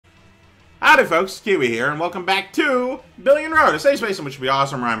Howdy folks, Keywii here, and welcome back to Billion Road, a safe space in which will be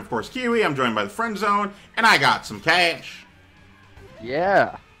awesome. I'm of course Keywii, I'm joined by the Friend Zone, and I got some cash.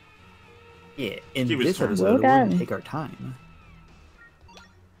 Yeah. Yeah, in Keywie's this turn. episode, Well we're going done. to take our time.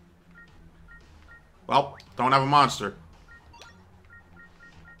 Well, don't have a monster.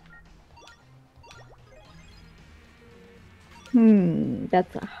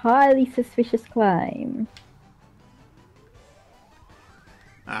 That's a highly suspicious claim.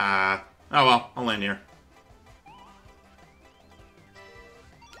 Oh well, I'll land here.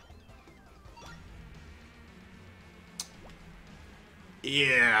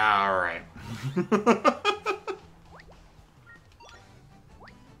 Yeah, alright.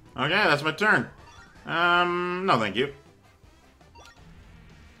 Okay, that's my turn. No thank you.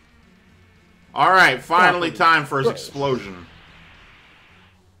 Alright, finally time for his explosion.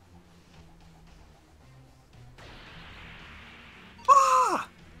 Ah!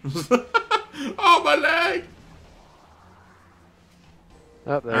 Oh, my leg!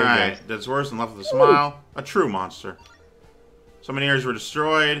 Oh, there he Alright, goes. that's worse and left with a smile. A true monster. So many areas were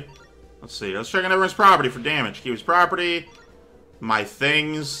destroyed. Let's see. Let's check on everyone's property for damage. Kiwi's property. My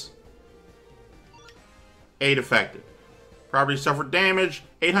things. 8 affected. Property suffered damage.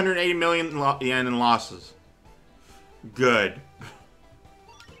 880 million yen in losses. Good.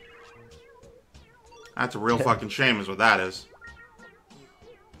 That's a real fucking shame is what that is.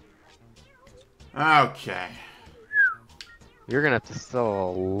 Okay. You're gonna have to sell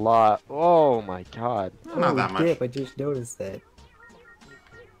a lot. Oh my god. Not that much. Dip, I just noticed that.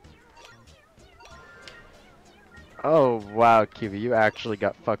 Oh wow, Kiwi, you actually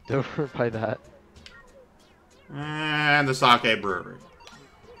got fucked over by that. And the sake brewery.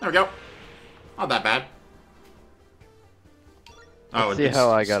 There we go. Not that bad. Let's see how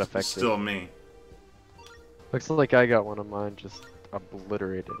I got affected. Still me. Looks like I got one of mine just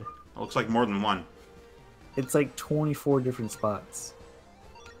obliterated. It looks like more than one. It's like 24 different spots.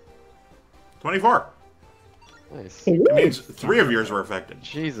 24. Nice. It It means is. 3 of yours were affected.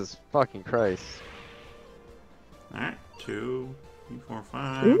 Jesus fucking Christ. Alright. 2, 3, 4,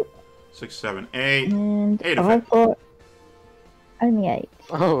 5, Ooh. 6, 7, 8. And 8 I've affected. got only 8.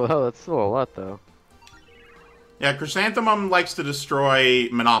 Oh well, that's still a lot though. Yeah, Chrysanthemum likes to destroy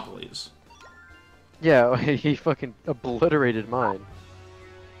monopolies. Yeah, he fucking obliterated mine.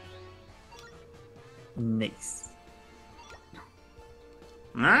 Nice.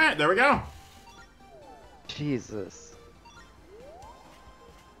 Alright, there we go. Jesus.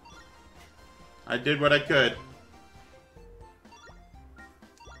 I did what I could.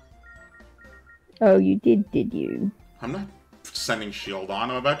 Oh, you did you? I'm not sending shield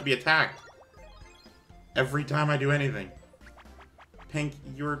on. I'm about to be attacked. Every time I do anything. Pink,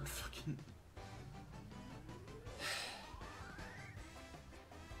 you're fucking...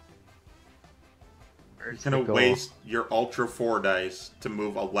 You're Where's gonna the goal? waste your Ultra 4 dice to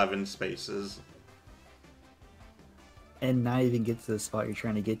move 11 spaces. And not even get to the spot you're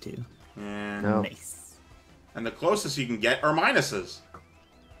trying to get to. Yeah. No. Nice. And the closest you can get are minuses.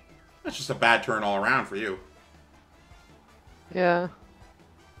 That's just a bad turn all around for you. Yeah.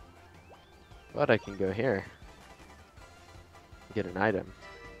 But I can go here. Get an item.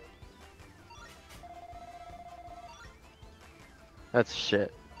 That's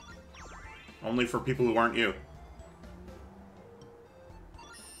shit. Only for people who aren't you.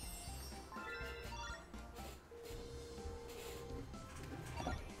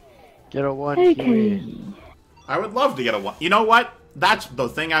 Get a one Okay. Kiwi. I would love to get a one. You know what? That's the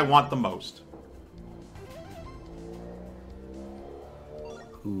thing I want the most.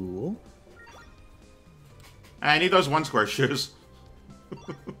 Cool. I need those 1 square shoes.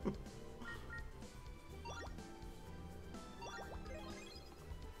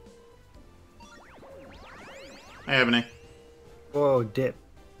 Hey, Ebony. Whoa, Dip.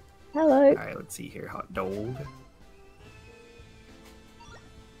 Hello. Alright, let's see here. Hot dog.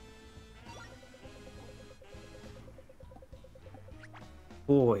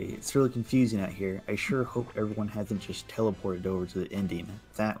 Boy, it's really confusing out here. I sure hope everyone hasn't just teleported over to the ending.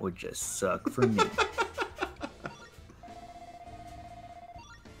 That would just suck for me.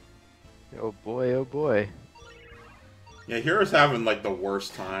 Oh boy, oh boy. Yeah, Hero's having, like, the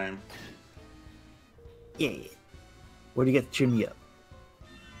worst time. Yeah. Where do you get to cheer me up?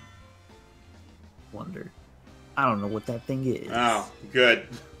 Wonder. I don't know what that thing is. Oh, good.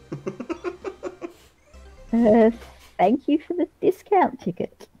 Thank you for the discount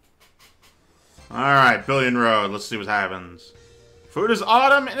ticket. Alright, Billion Road. Let's see what happens. Food is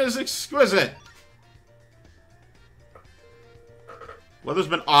autumn and is exquisite. Weather's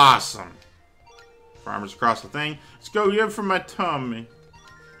been awesome. Farmers across the thing. Let's go give for my tummy.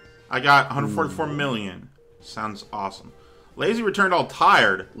 I got 144 million. Sounds awesome. Lazy returned all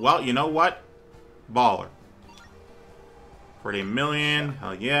tired. Well, you know what? Baller. 48 million.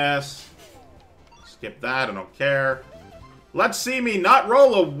 Hell yes. Skip that. I don't care. Let's see me not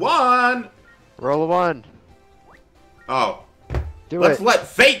roll a 1. Roll a 1. Oh. Let's let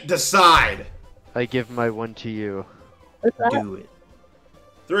fate decide. I give my 1 to you. Do it.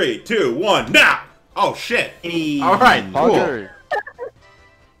 3, 2, 1, now! Oh, shit. Hey. All right, cool. Poggers.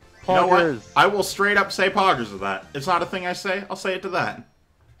 You know what? Poggers. I will straight up say poggers to that. It's not a thing I say. I'll say it to that.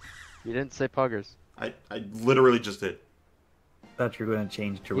 You didn't say poggers. I literally just did. Thought you were going to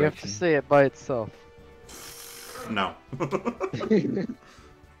change direction. You have to say it by itself. No.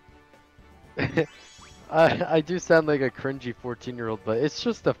 I do sound like a cringy 14-year-old, but it's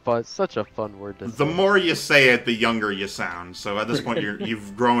just such a fun word to say. The more you say it, the younger you sound. So at this point,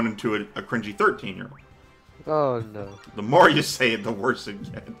 you've grown into a cringy 13-year-old. Oh no. The more you say it, the worse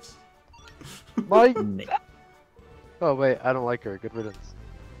it gets. Mike. Nick. Oh wait, I don't like her. Good riddance.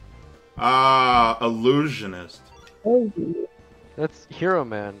 Illusionist. Oh, dear. That's Hero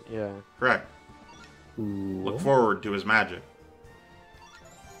Man. Yeah. Correct. Ooh. Look forward to his magic.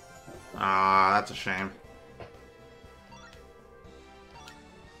 Ah, that's a shame.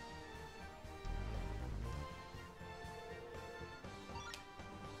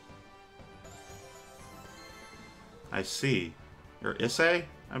 I see. Or Issei,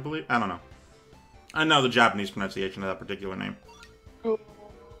 I believe? I don't know. I know the Japanese pronunciation of that particular name.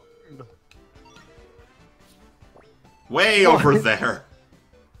 Way over there.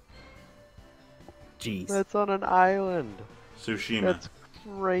 Jeez. That's on an island. Tsushima. That's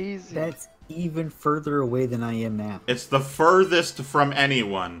crazy. That's even further away than I am now. It's the furthest from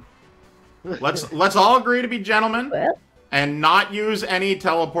anyone. Let's all agree to be gentlemen Well, and not use any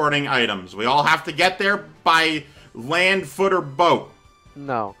teleporting items. We all have to get there by land, foot, or boat.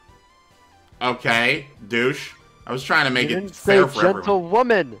 No. Okay, douche. I was trying to make You it didn't say fair for gentle everyone.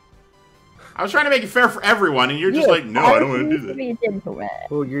 woman. I was trying to make it fair for everyone, and you're just like, no, I don't want to do that. Be a gentleman.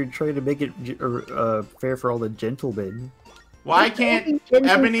 Oh, you're trying to make it fair for all the gentlemen. Why Let's all can't, be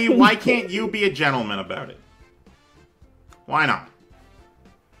gentle Ebony, why people. can't you be a gentleman about it? Why not?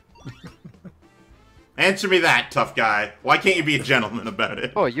 Answer me that, tough guy. Why can't you be a gentleman about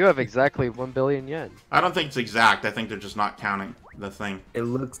it? Oh, you have exactly 1 billion yen. I don't think it's exact. I think they're just not counting the thing. It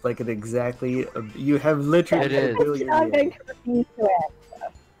looks like it exactly. You have literally It is. a billion I'm yen. going to refuse to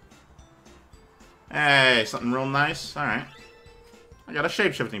answer. Hey, something real nice. Alright. I got a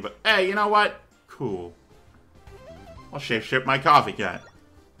shape-shifting, but hey, you know what? Cool. I'll shape-shift my coffee cat.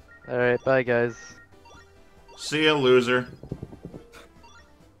 Alright, bye guys. See ya, loser.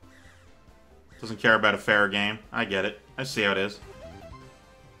 Doesn't care about a fair game. I get it. I see how it is.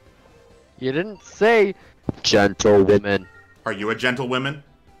 You didn't say gentle women. Are you a gentlewoman?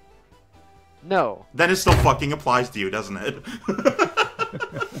 No. Then it still fucking applies to you, doesn't it?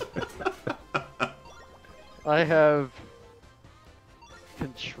 I have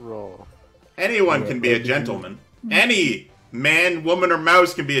control. Anyone can be a gentleman. Any man, woman, or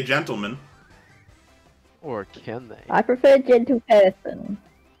mouse can be a gentleman. Or can they? I prefer gentle person.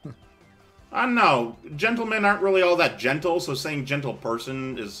 I don't know. Gentlemen aren't really all that gentle, so saying gentle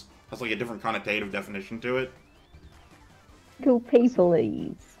person has like a different connotative definition to it. Gentle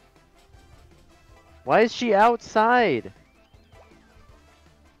people-ese. Why is she outside?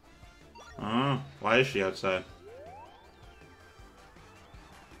 Why is she outside?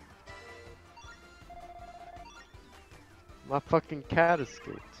 My fucking cat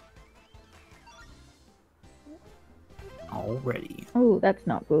escaped. Already. Oh, that's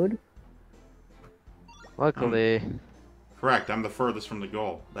not good. Luckily. Correct, I'm the furthest from the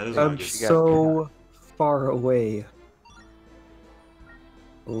goal. That is I'm not good. so far away.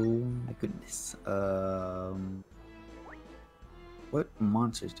 Oh my goodness. What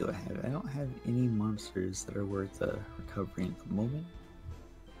monsters do I have? I don't have any monsters that are worth recovering at the moment.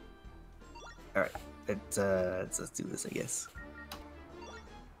 Alright, let's do this, I guess.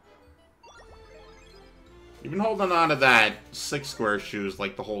 You've been holding on to that 6 square shoes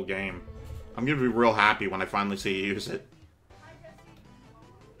like the whole game. I'm gonna be real happy when I finally see you use it.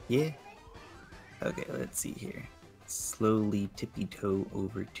 Yeah. Okay, let's see here. Slowly tippy-toe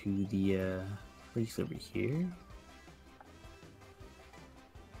over to the place over here.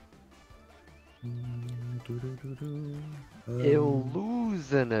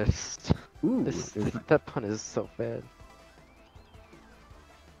 Illusionist. Ooh, That pun is so bad.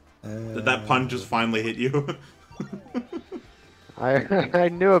 Did that pun just finally hit you? I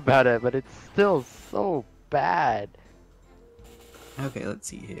knew about it, but it's still so bad. Okay, let's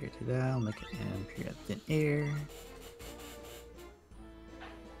see here. Ta-da, I'll make it appear at thin air.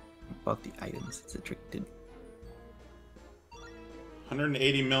 About the items, it's a trick to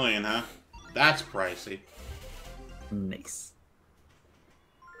 180 million, huh? That's pricey. nice.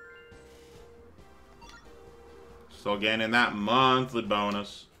 Still getting that monthly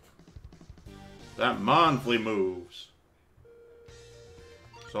bonus. That monthly moves.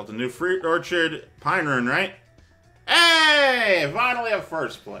 So the new Fruit Orchard Pine Rune, right? Hey! Finally a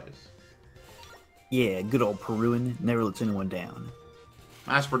first place. Yeah, good old Peruin never lets anyone down.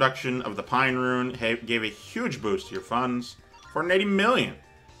 Mass production of the Pine Rune gave a huge boost to your funds. 480 million.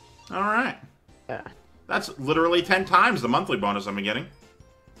 Alright. Yeah. That's literally 10 times the monthly bonus I'm getting.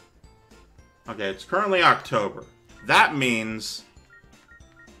 Okay, it's currently October. That means...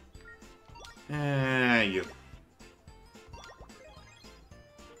 you.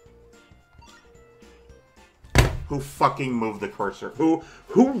 Who fucking moved the cursor? Who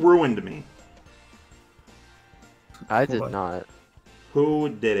ruined me? I did What? not. Who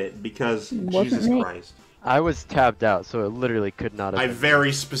did it? Because Wasn't Jesus me. Christ. I was tabbed out, so it literally could not have I been.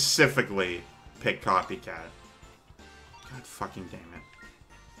 very specifically picked Copycat. God fucking damn it.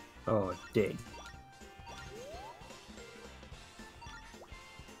 Oh, dang.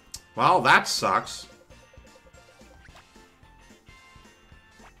 Well, that sucks.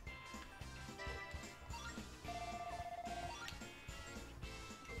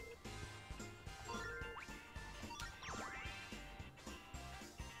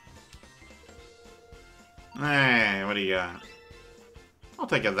 Hey, what do you got? I'll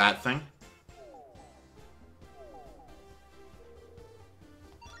take a that thing.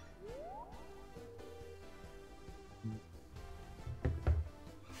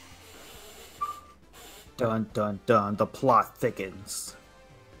 Dun dun dun, the plot thickens.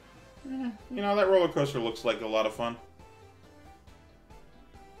 You know, that roller coaster looks like a lot of fun.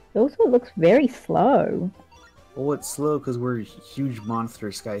 It also looks very slow. Well, it's slow because we're huge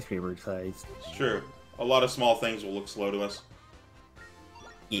monster skyscraper size. It's true. A lot of small things will look slow to us.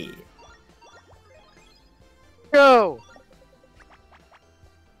 Yeah. Go!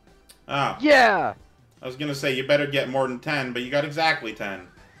 Ah, Yeah! I was gonna say you better get more than 10, but you got exactly 10.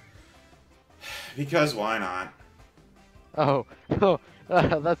 Because why not? Oh, oh,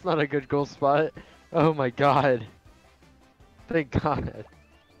 that's not a good goal spot. Oh my god. Thank god.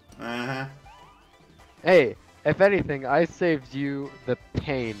 Uh-huh. Hey, if anything, I saved you the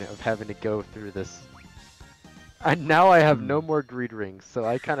pain of having to go through this. And now I have no more greed rings, so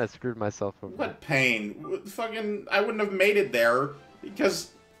I kind of screwed myself over. What pain. Fucking, I wouldn't have made it there,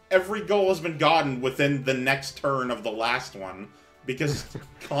 because every goal has been gotten within the next turn of the last one. Because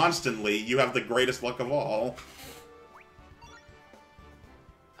constantly, you have the greatest luck of all.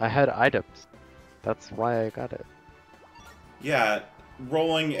 I had items. That's why I got it. Yeah,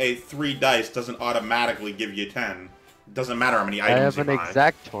 rolling a 3 dice doesn't automatically give you 10. Doesn't matter how many I items have you an buy.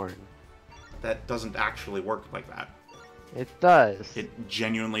 exact torn. That doesn't actually work like that. It does. It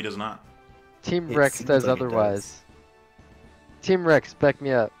genuinely does not. Team It Rex seems says like it otherwise. Team Rex, back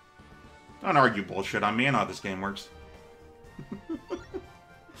me up. Don't argue bullshit on me. I know how this game works.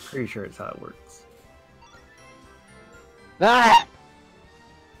 Pretty sure it's how it works. Ah!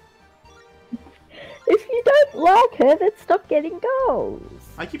 If you don't like her, then stop getting goals.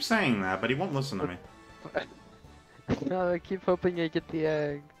 I keep saying that, but he won't listen to me. No, I keep hoping I get the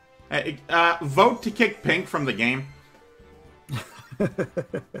egg. Hey, vote to kick Pink from the game.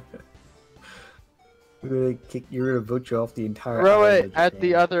 You're gonna vote you off the entire Throw island it of at the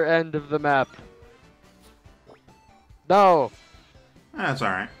game. other end of the map. No! That's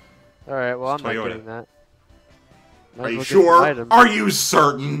alright. Alright, well, I'm It's not Toyota. getting that. Might Are as you well get some sure? items. Are you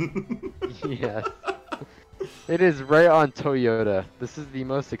certain? Yes. It is right on Toyota. This is the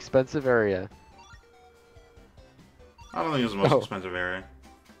most expensive area. I don't think it's the most Oh. expensive area.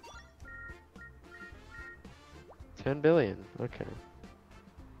 10 billion. Okay.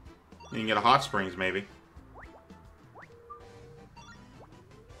 You can get a hot springs, maybe.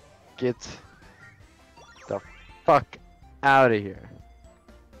 Get the fuck out of here.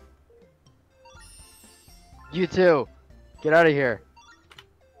 You too. Get out of here.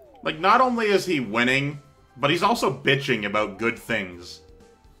 Like, not only is he winning, but he's also bitching about good things.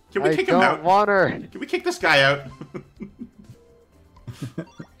 Can we I kick him out? don't want her. Can we kick this guy out?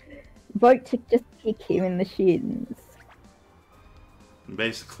 Vote to just kick him in the shins.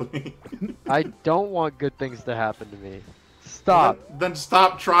 Basically. I don't want good things to happen to me. Stop. Then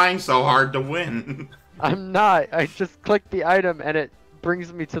stop trying so hard to win. I'm not. I just click the item and it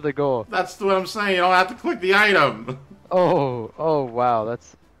brings me to the goal. That's what I'm saying. You don't have to click the item. Oh, wow.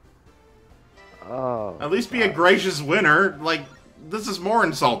 That's. Oh. At least be a gracious winner. Like, this is more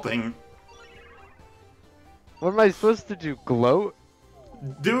insulting. What am I supposed to do? Gloat?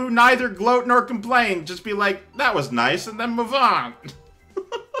 do neither gloat nor complain. Just be like, that was nice, and then move on.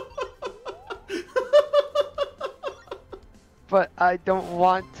 But I don't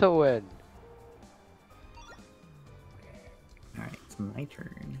want to win. Alright, it's my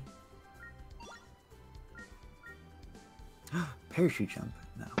turn. Parachute jump.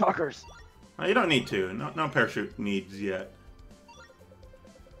 No. Fuckers. Oh, you don't need to. No parachute needs yet.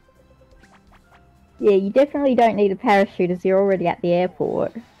 Yeah, you definitely don't need a parachute as you're already at the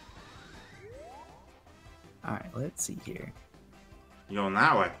airport. Alright, let's see here. You going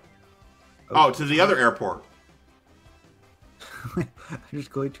that way? Oh, to the other airport. I'm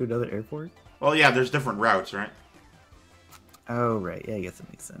just going to another airport? Well, yeah, there's different routes, right? Oh, right. Yeah, I guess that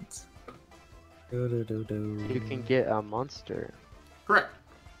makes sense. You can get a monster. Correct.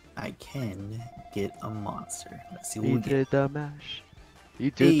 I can get a monster. Let's see what You we get. did the mash.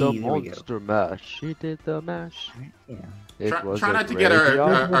 You did the Hey, there we go. monster mash. You did the mash. Alright, yeah. It Try, was try a not to get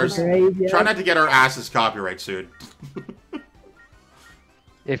our, graveyard. try not to get our asses copyright sued.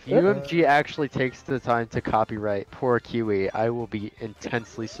 If UMG actually takes the time to copyright poor Keywii, I will be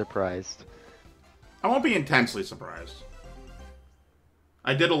intensely surprised. I won't be intensely surprised.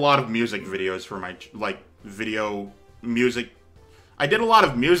 I did a lot of music videos for my music. I did a lot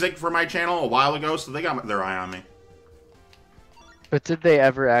of music for my channel a while ago, so they got their eye on me. But did they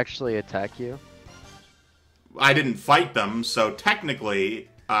ever actually attack you? I didn't fight them, so technically,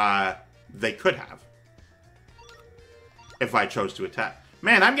 they could have. If I chose to attack.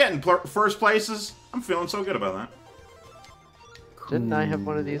 Man, I'm getting first places. I'm feeling so good about that. Didn't I have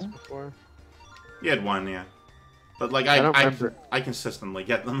one of these before? You had one, yeah. But, like, I don't remember. I consistently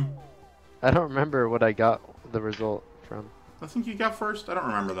get them. I don't remember what I got the result from. I think you got first. I don't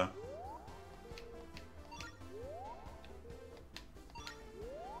remember, though.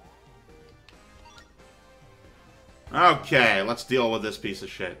 Okay, let's deal with this piece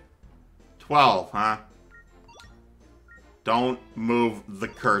of shit. 12, huh? Don't move the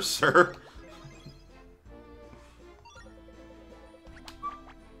cursor.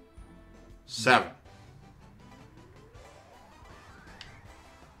 Seven.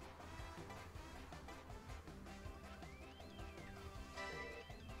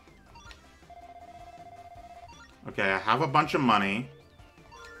 Okay, I have a bunch of money.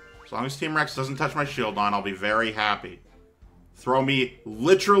 As long as Team Rex doesn't touch my shield on, I'll be very happy. Throw me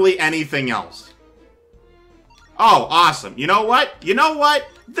literally anything else. Oh, awesome. You know what? You know what?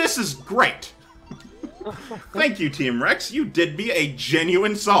 This is great. Thank you, Team Rex. You did me a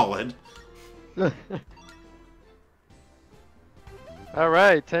genuine solid.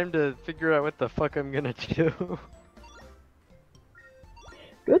 Alright, time to figure out what the fuck I'm gonna do.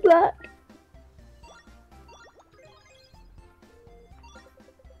 Good luck.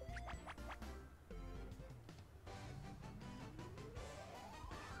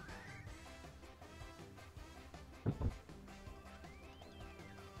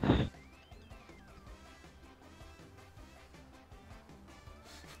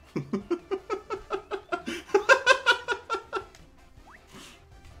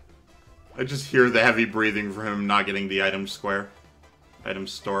 I just hear the heavy breathing from him not getting the item square. Item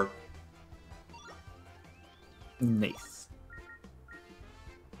store. Nice.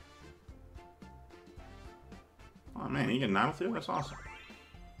 Oh man, you get an idle too? That's awesome.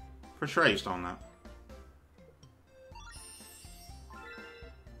 For sure I used to own that.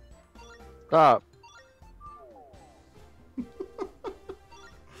 Stop.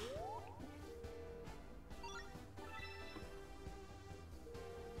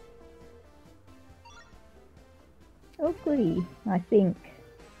 Oh, goody, I think.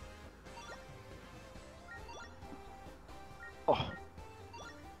 Oh,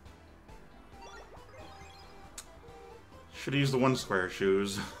 Should have used the one square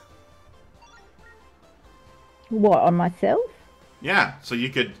shoes. What, on myself? Yeah, so you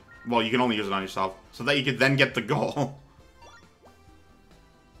could... Well, you can only use it on yourself. So that you could then get the goal.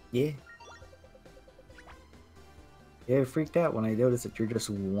 Yeah. Yeah, I freaked out when I noticed that you're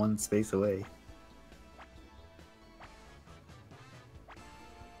just one space away.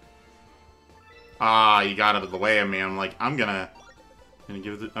 Ah, you got out of the way of me. I'm like, I'm gonna give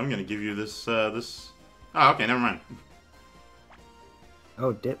you this, this... Oh, okay, never mind.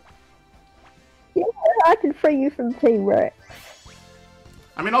 Oh, dip. Yeah, I can free you from Team Rex.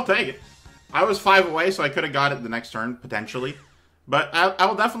 I mean, I'll take it. I was 5 away, so I could have got it the next turn, potentially. But I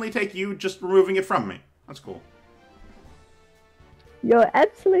will definitely take you just removing it from me. That's cool. You're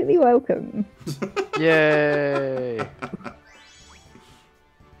absolutely welcome. yay!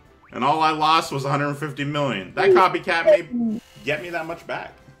 And all I lost was 150 million. That copycat may get me that much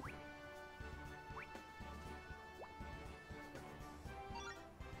back.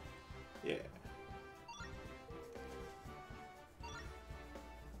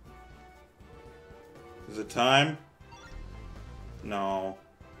 Is it time? No.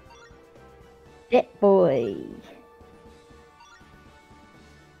 That boy.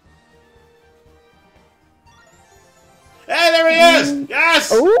 Hey, there he is!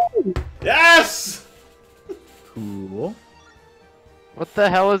 Yes! Ooh. Yes! Cool. What the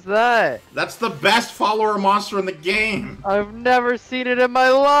hell is that? That's the best follower monster in the game. I've never seen it in my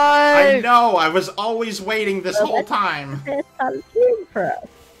life! I know, I was always waiting this whole time. First time cheering for us.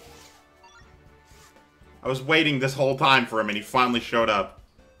 I was waiting this whole time for him and he finally showed up.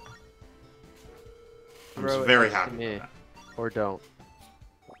 I was Throw it very next to happy me. with that. Or don't.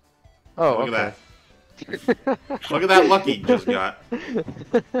 Oh, Look okay. at that. Look at that lucky you just got.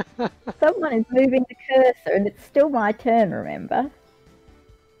 Someone is moving the cursor, and it's still my turn, remember?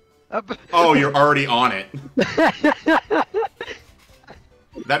 Oh, you're already on it.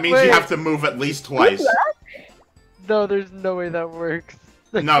 That means Wait. you have to move at least twice. No, there's no way that works.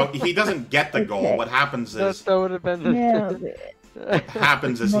 No, he doesn't get the goal. Okay. What happens That, is that would have been the... Now,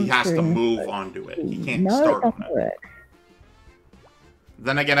 he has to move onto it. He can't no, start it on doesn't it. work.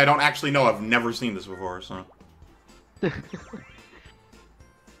 Then again, I don't actually know. I've never seen this before, so. Yuck.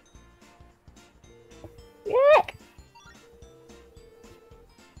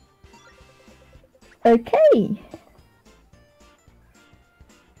 Okay.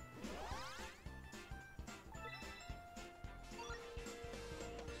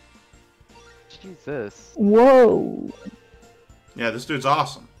 Jesus. Whoa. Yeah, this dude's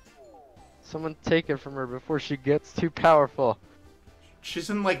awesome. Someone take it from her before she gets too powerful.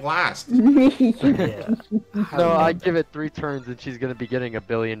 She's in, like, last. Yeah. No, I give it 3 turns and she's gonna be getting $1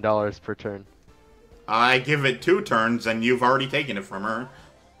 billion per turn. I give it 2 turns, and you've already taken it from her.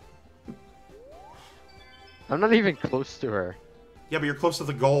 I'm not even close to her. Yeah, but you're close to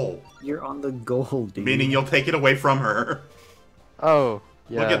the goal. You're on the goal, dude. Meaning you'll take it away from her. Oh,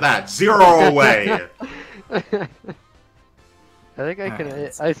 yeah. Look at that. 0 away. I think I can.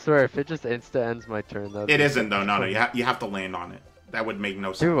 Alright. I swear, if it just insta ends my turn, though. It isn't, though. No. You have to land on it. That would make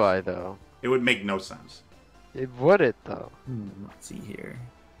no sense. Do I though? It would make no sense. It would it though? Let's see here.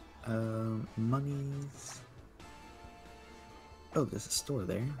 Monies. Oh, there's a store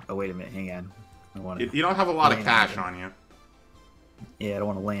there. Oh, wait a minute. Hang on. I want to. You don't have a lot of land cash on it. on you. Yeah, I don't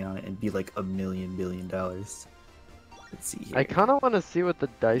want to land on it and be like $1 billion. Let's see here. I kind of want to see what the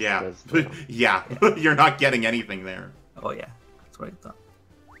dice Yeah. does. though. Yeah. You're not getting anything there. Oh yeah, that's what I thought.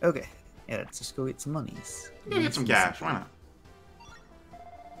 Okay. Yeah, let's just go get some monies. You get some cash. Why not?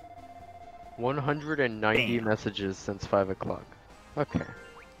 190 Bam. messages since 5 o'clock. Okay.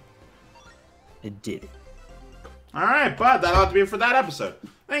 It did it. All right, bud. That ought to be it for that episode.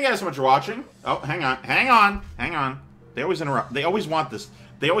 Thank you guys so much for watching. Oh, hang on. They always interrupt. They always want this.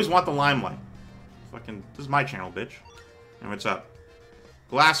 They always want the limelight. Fucking, this is my channel, bitch. And what's up?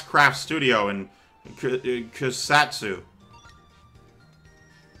 Glasscraft Studio in Kusatsu.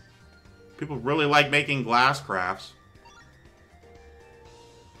 People really like making glass crafts.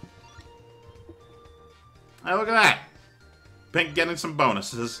 Hey, look at that. Pink getting some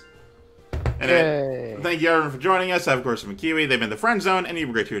bonuses. Anyway, Yay. thank you everyone for joining us. I've, of course, been Keywii. They've been the Friend Zone, and you've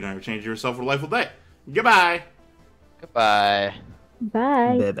been great to never change yourself for a delightful day. Goodbye. Goodbye.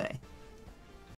 Bye. Bye bye.